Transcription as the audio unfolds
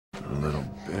Little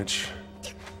bitch.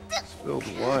 Spilled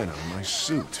wine on my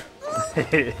suit.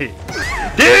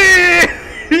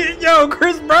 Yo,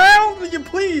 Chris Brown, will you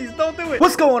please don't do it.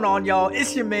 What's going on, y'all?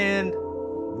 It's your man.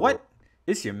 What?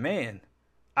 It's your man.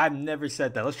 I've never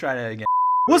said that. Let's try that again.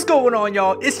 What's going on,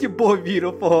 y'all? It's your boy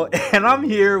Viewtiful, and I'm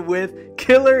here with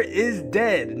Killer is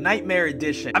Dead Nightmare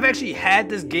Edition. I've actually had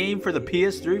this game for the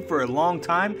PS3 for a long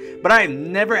time, but I have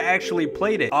never actually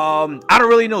played it. I don't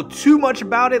really know too much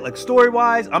about it, like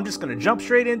story-wise. I'm just gonna jump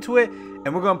straight into it,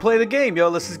 and we're gonna play the game, yo.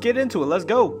 Let's just get into it. Let's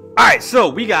go. All right, so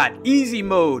we got easy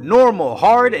mode, normal,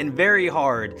 hard, and very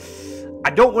hard. I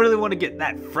don't really want to get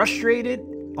that frustrated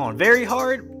on very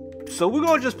hard. So we're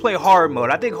gonna just play hard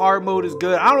mode. I think hard mode is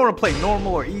good. I don't want to play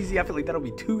normal or easy. I feel like that'll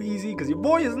be too easy because your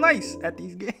boy is nice at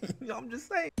these games. I'm just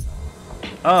saying.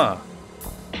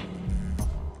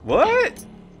 What?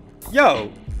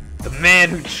 Yo, the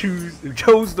man who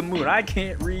chose the moon. I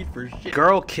can't read for shit.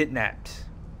 Girl kidnapped.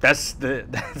 That's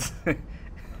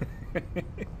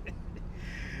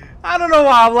I don't know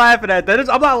why I'm laughing at that.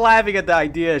 I'm not laughing at the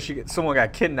idea someone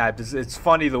got kidnapped. It's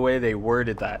funny the way they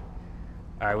worded that.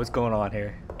 All right, what's going on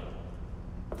here?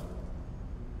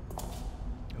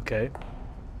 Okay.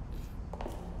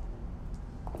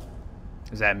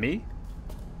 Is that me?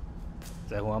 Is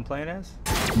that who I'm playing as?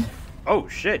 Oh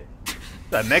shit. Is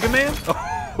that Mega Man?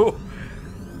 Oh.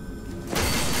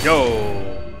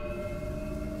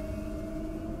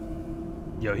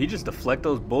 Yo, he just deflect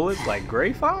those bullets like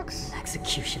Gray Fox?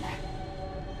 Executioner.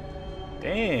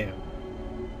 Damn.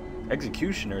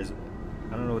 Executioners.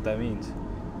 I don't know what that means.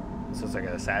 So it's like an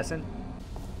assassin?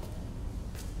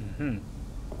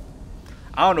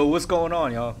 I don't know what's going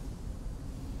on, y'all.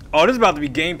 Oh, this is about to be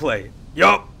gameplay.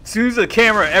 Yup. As soon as the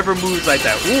camera ever moves like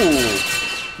that.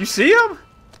 Ooh. You see him?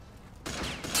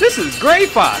 This is Gray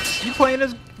Fox. You playing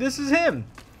as... This is him.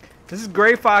 This is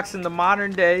Gray Fox in the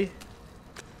modern day.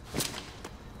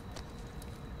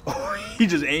 Oh, he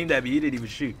just aimed at me. He didn't even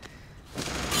shoot.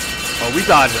 Oh, we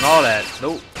dodging all that.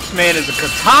 Nope. This man is a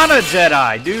katana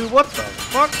Jedi, dude. What the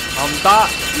fuck?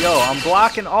 I'm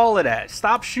blocking all of that.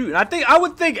 Stop shooting. I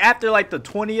would think after like the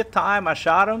 20th time I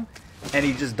shot him and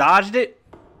he just dodged it,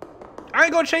 I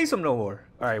ain't gonna chase him no more.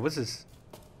 All right, what's this?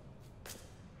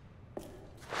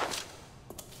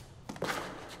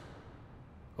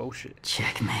 Oh shit.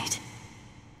 Checkmate.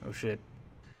 Oh shit.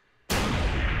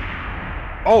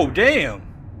 Oh damn.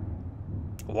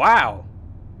 Wow.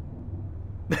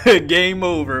 Game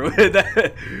over.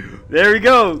 There we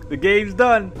go. The game's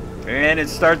done. And it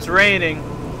starts raining.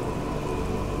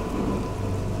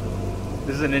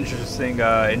 This is an interesting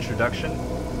introduction.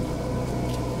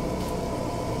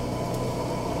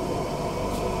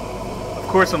 Of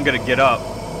course I'm gonna get up.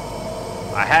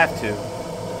 I have to.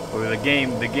 Or the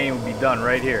game will be done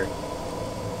right here.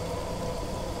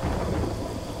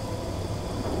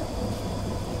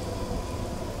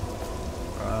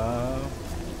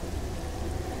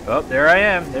 Oh, there I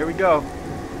am. There we go.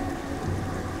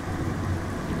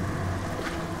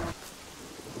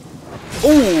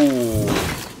 Ooh!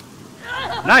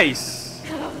 Nice!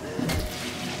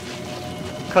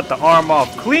 Cut the arm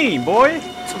off clean, boy!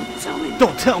 Don't tell me.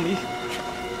 Don't tell me!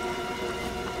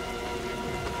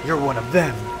 You're one of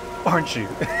them, aren't you?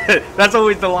 That's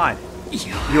always the line.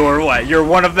 You're what? You're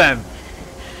one of them.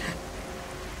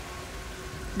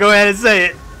 Go ahead and say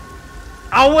it.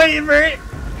 I'll wait for it.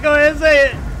 Go ahead and say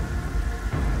it.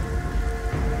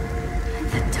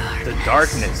 The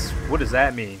darkness. What does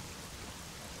that mean?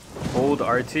 Hold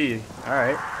RT.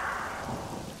 Alright.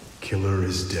 Killer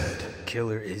is dead.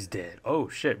 Killer is dead. Oh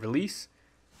shit. Release?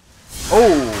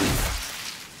 Oh.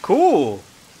 Cool.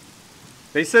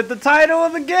 They said the title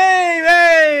of the game.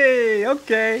 Hey.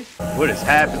 Okay. What is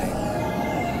happening?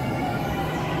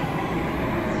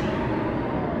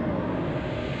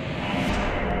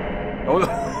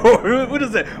 Oh. What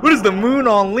is that? What is the moon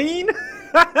on lean?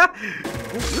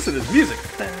 Listen to this music.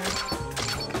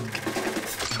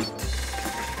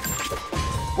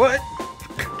 What?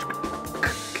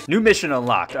 New mission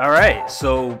unlocked. All right,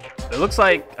 so it looks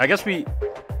like I guess we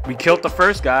killed the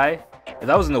first guy.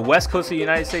 That was in the west coast of the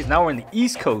United States. Now we're in the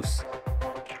east coast.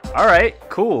 All right,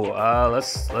 cool.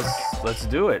 Let's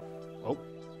do it. Oh,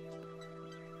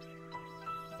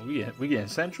 we getting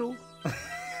central.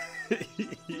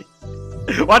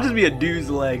 Watch this be a dude's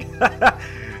leg.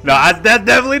 No, that's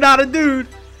definitely not a dude.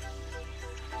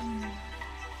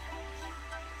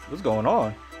 What's going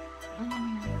on?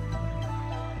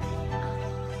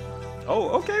 Oh,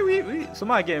 okay. We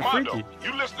somebody getting Mondo, freaky.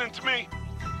 you listening to me?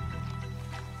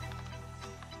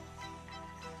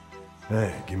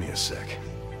 Hey, give me a sec.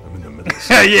 I'm in the middle of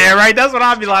Yeah, right. That's what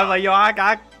I'd be like. Yo,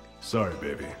 Sorry,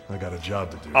 baby. I got a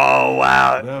job to do. Oh,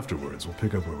 wow. And afterwards, we'll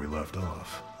pick up where we left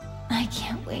off. I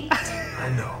can't wait. I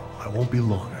know. I won't be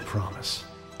long, I promise.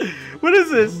 What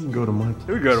is this? We can go to my place.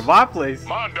 We go to my place.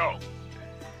 Mondo!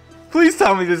 Please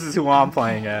tell me this is who I'm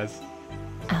playing as.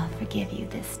 I'll forgive you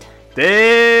this time.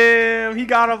 Damn, he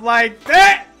got him like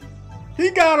that. He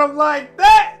got him like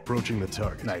that. Approaching the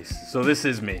target. Nice. So this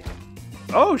is me.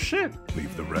 Oh, shit.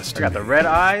 Leave the rest I got to the me. red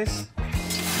eyes.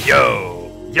 Yo,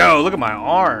 look at my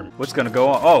arm. What's gonna go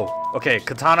on? Oh, okay.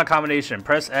 Katana combination.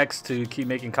 Press X to keep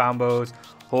making combos.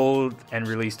 Hold and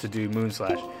release to do moon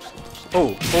slash. Oh.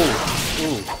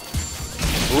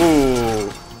 Ooh.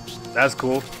 That's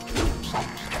cool.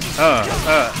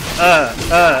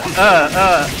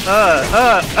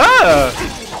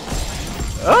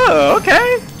 Oh,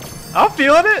 okay. I'm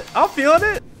feeling it. Let go of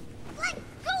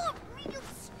me, you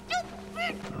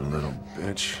stupid! Little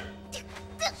bitch.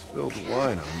 Spilled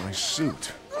wine on my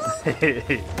suit.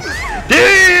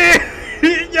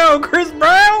 Yo, Chris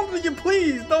Brown, will you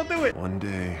please don't do it. One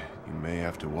day, you may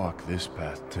have to walk this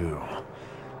path too.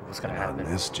 What's gonna And on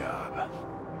happen? this job,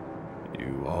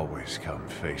 you always come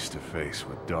face to face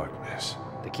with darkness.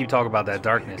 They keep talking about that You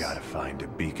darkness. gotta find a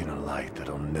beacon of light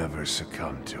that'll never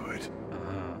succumb to it.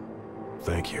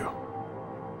 Thank you.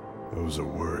 Those are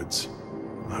words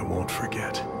I won't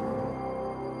forget.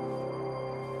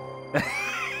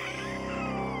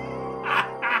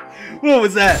 What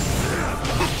was that?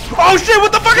 Oh shit,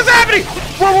 what the fuck is happening?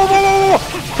 Whoa.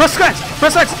 Press X.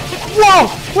 Whoa,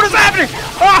 what is happening?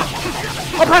 Ah,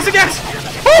 I'm pressing X.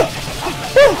 Oh.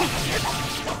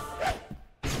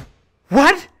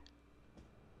 What?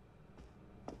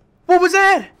 What was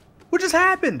that? What just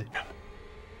happened?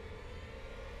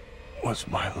 Was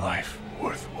my life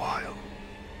worthwhile?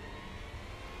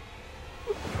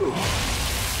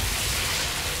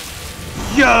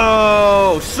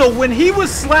 Yo, so when he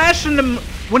was slashing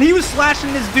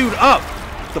this dude up,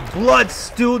 the blood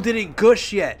still didn't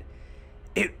gush yet.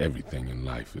 Everything in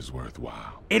life is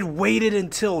worthwhile. It waited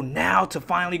until now to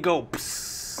finally go.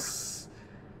 Psst.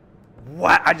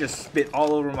 What? I just spit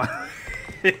all over my.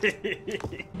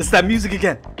 It's that music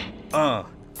again.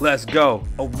 Let's go.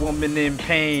 A Woman in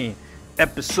Pain,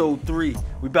 episode 3.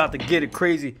 We about to get it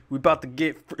crazy. We about to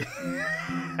get.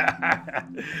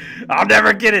 I'll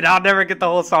never get it. I'll never get the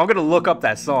whole song. I'm gonna look up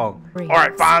that song. All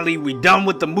right, finally, we done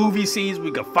with the movie scenes.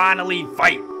 We can finally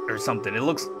fight or something. It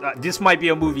looks. This might be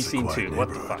a movie It's a scene quiet too. What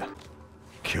the neighborhood. fuck?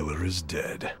 Killer is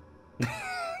dead.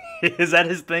 Is that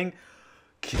his thing?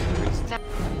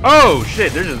 Oh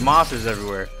shit! There's just monsters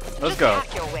everywhere. Let's go.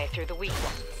 Hack your way through the weak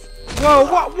ones.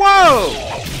 Whoa!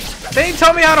 They ain't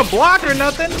tell me how to block or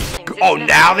nothing. Oh,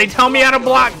 now they tell me how to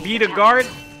block. Be the guard.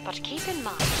 But keep in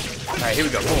mind. All right, here we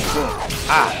go. Boom.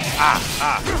 Ah.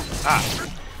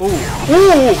 Ooh.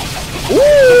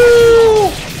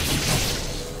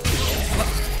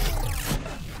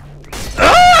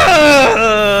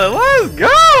 Let's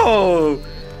go.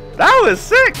 That was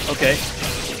sick. Okay.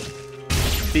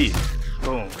 Speed.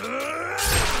 Boom.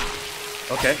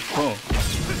 Okay. Boom.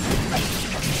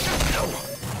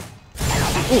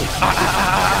 Ooh.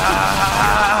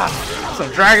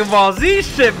 Some Dragon Ball Z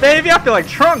shit, baby. I feel like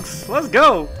Trunks. Let's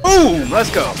go. Boom. Let's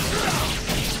go.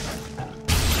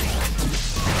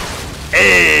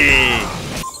 Hey.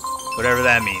 Whatever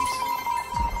that means.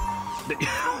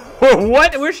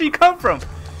 What? Where'd she come from?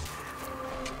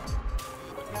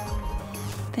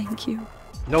 Thank you.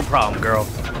 No problem, girl.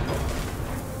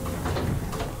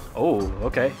 Oh,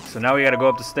 okay. So now we gotta go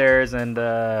up the stairs and,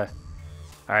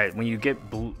 alright, when you get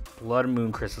blood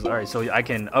moon crystals. Alright, so I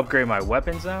can upgrade my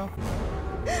weapons now?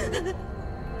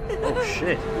 Oh,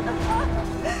 shit.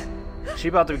 She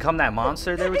about to become that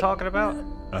monster they were talking about?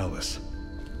 Alice,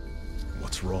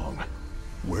 what's wrong?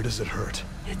 Where does it hurt?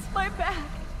 It's my back.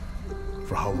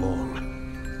 For how long?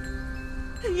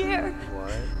 A year.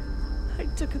 What? I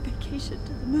took a vacation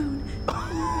to the moon.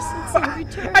 Ever since I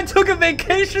returned. I took a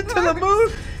vacation to the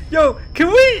moon? Yo, can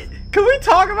we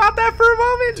talk about that for a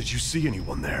moment? Did you see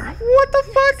anyone there? What the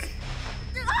fuck?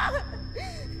 It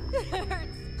hurts.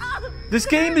 This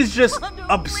game is just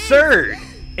absurd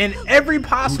in every Who did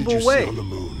possible you way. see on the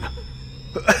moon?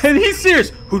 And he's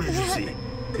serious. Who did you see?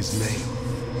 His name.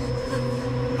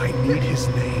 I need his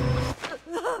name.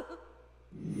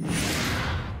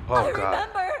 Oh god.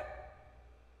 Remember?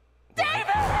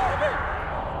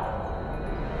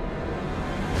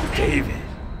 David.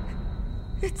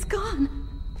 It's gone.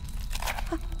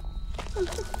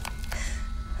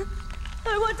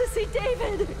 I want to see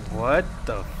David. What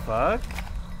the fuck?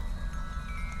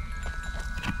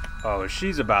 Oh,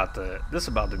 she's about to. This is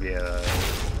about to be a.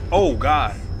 Oh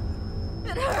god.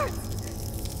 It hurts.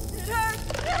 It hurts.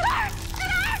 It hurts.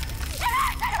 It hurts. It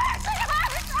hurts. It hurts.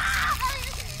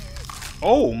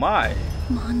 Oh my.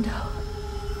 Mondo,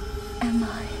 am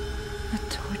I a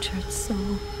tortured soul?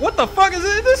 What the fuck is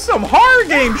this? This is some horror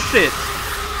game shit.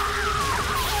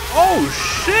 Oh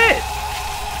shit.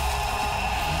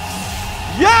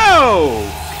 Yo.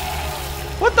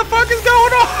 What the fuck is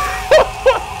going on?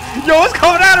 Yo, what's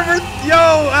coming out of her? Yo,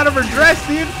 out of her dress,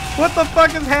 dude. What the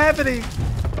fuck is happening?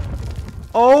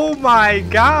 Oh my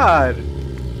god.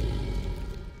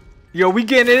 Yo, we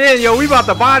getting it in. Yo, we about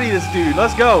to body this dude.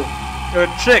 Let's go.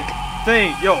 Chick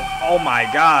thing. Yo, oh my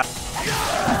god.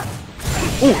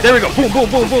 Ooh, there we go. Boom, boom,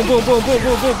 boom, boom, boom, boom, boom,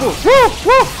 boom, boom, boom. Woo,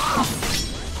 woo.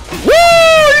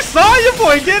 Woo! You saw your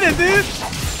boy get it, dude.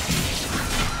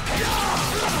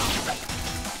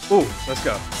 Ooh, let's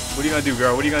go. What are you gonna do,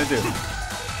 girl? What are you gonna do?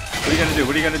 What are you gonna do?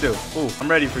 What are you gonna do? Ooh, I'm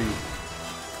ready for you.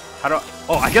 How do I...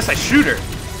 Oh, I guess I shoot her.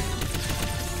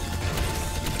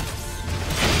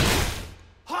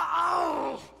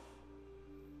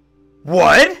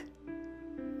 What?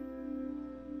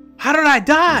 How did I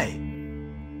die?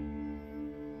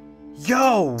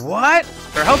 Yo, what?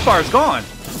 Her health bar is gone.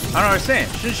 I don't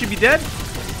understand. Shouldn't she be dead?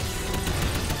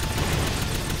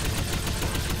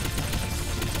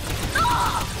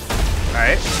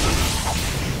 Alright.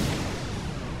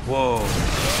 Whoa.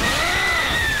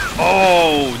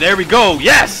 Oh, there we go.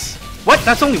 Yes! What?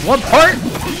 That's only one part?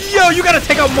 Yo, you gotta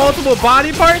take out multiple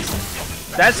body parts?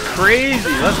 That's crazy.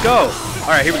 Let's go.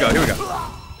 Alright, here we go. Here we go.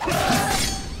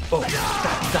 Oh.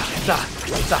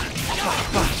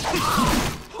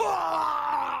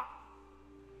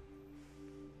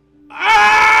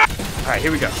 Alright,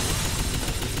 here we go. I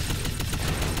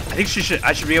think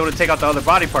I should be able to take out the other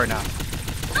body part now.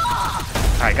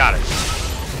 Alright, got it.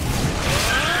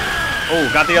 Oh,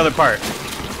 got the other part.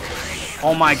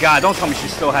 Oh my god, don't tell me she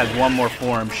still has one more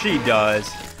form. She does.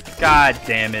 God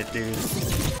damn it, dude.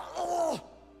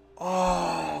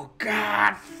 Oh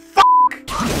god, fuck!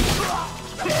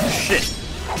 Shit.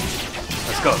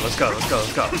 Let's go, let's go, let's go,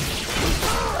 let's go.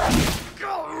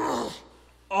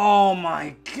 Oh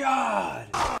my god.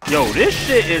 Yo, this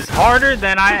shit is harder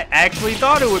than I actually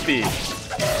thought it would be.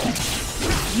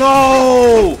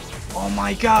 No! Oh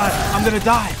my god, I'm gonna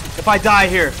die. If I die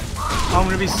here, I'm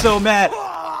gonna be so mad.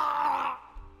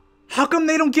 How come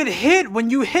they don't get hit when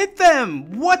you hit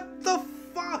them? What the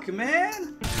fuck,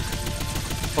 man?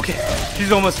 Okay,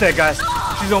 she's almost dead, guys.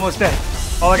 She's almost dead.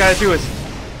 All I gotta do is...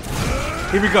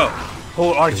 Here we go.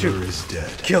 Hold R2. Killer is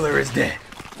dead. Killer is dead.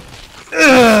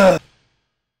 Ugh.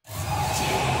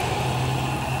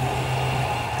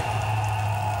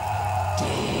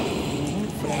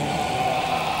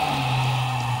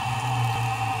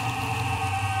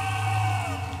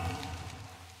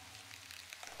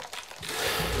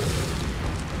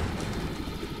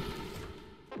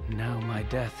 Now my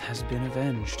death has been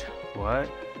avenged. What?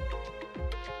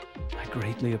 I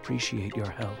greatly appreciate your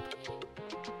help.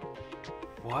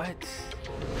 What?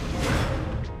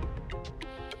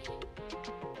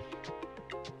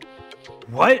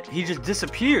 What? He just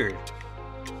disappeared.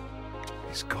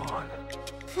 He's gone.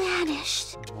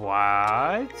 Vanished.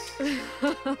 What?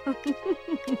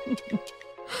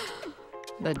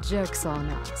 The joke's on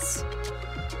us.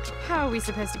 How are we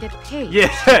supposed to get paid?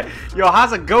 Yeah. Yo,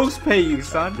 how's a ghost pay you,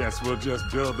 son? Guess we'll just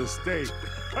build a stake.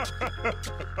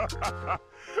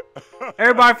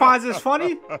 Everybody finds this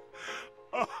funny?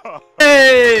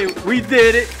 Hey, we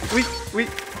did it. We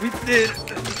did it.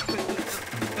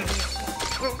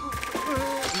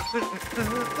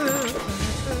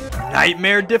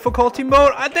 Nightmare difficulty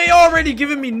mode? They already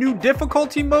giving me new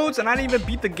difficulty modes and I didn't even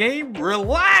beat the game?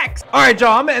 Relax. All right,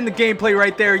 y'all, I'm gonna end the gameplay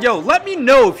right there. Yo, let me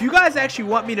know if you guys actually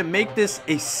want me to make this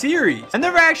a series. I've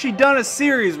never actually done a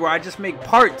series where I just make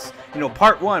parts. You know,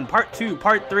 part 1, part 2,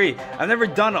 part 3. I've never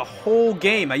done a whole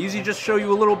game. I usually just show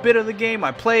you a little bit of the game.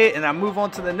 I play it and I move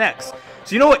on to the next.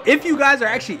 So you know what? If you guys are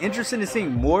actually interested in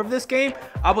seeing more of this game,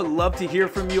 I would love to hear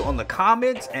from you on the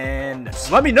comments and just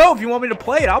let me know if you want me to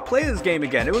play it. I'll play this game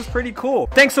again. It was pretty cool.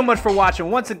 Thanks so much for watching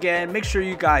once again. Make sure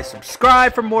you guys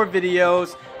subscribe for more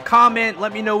videos. Comment,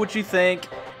 let me know what you think.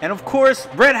 And of course,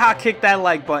 red hot kick that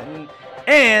like button.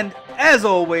 And as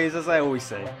always, as I always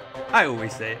say,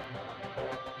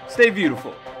 stay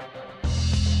beautiful.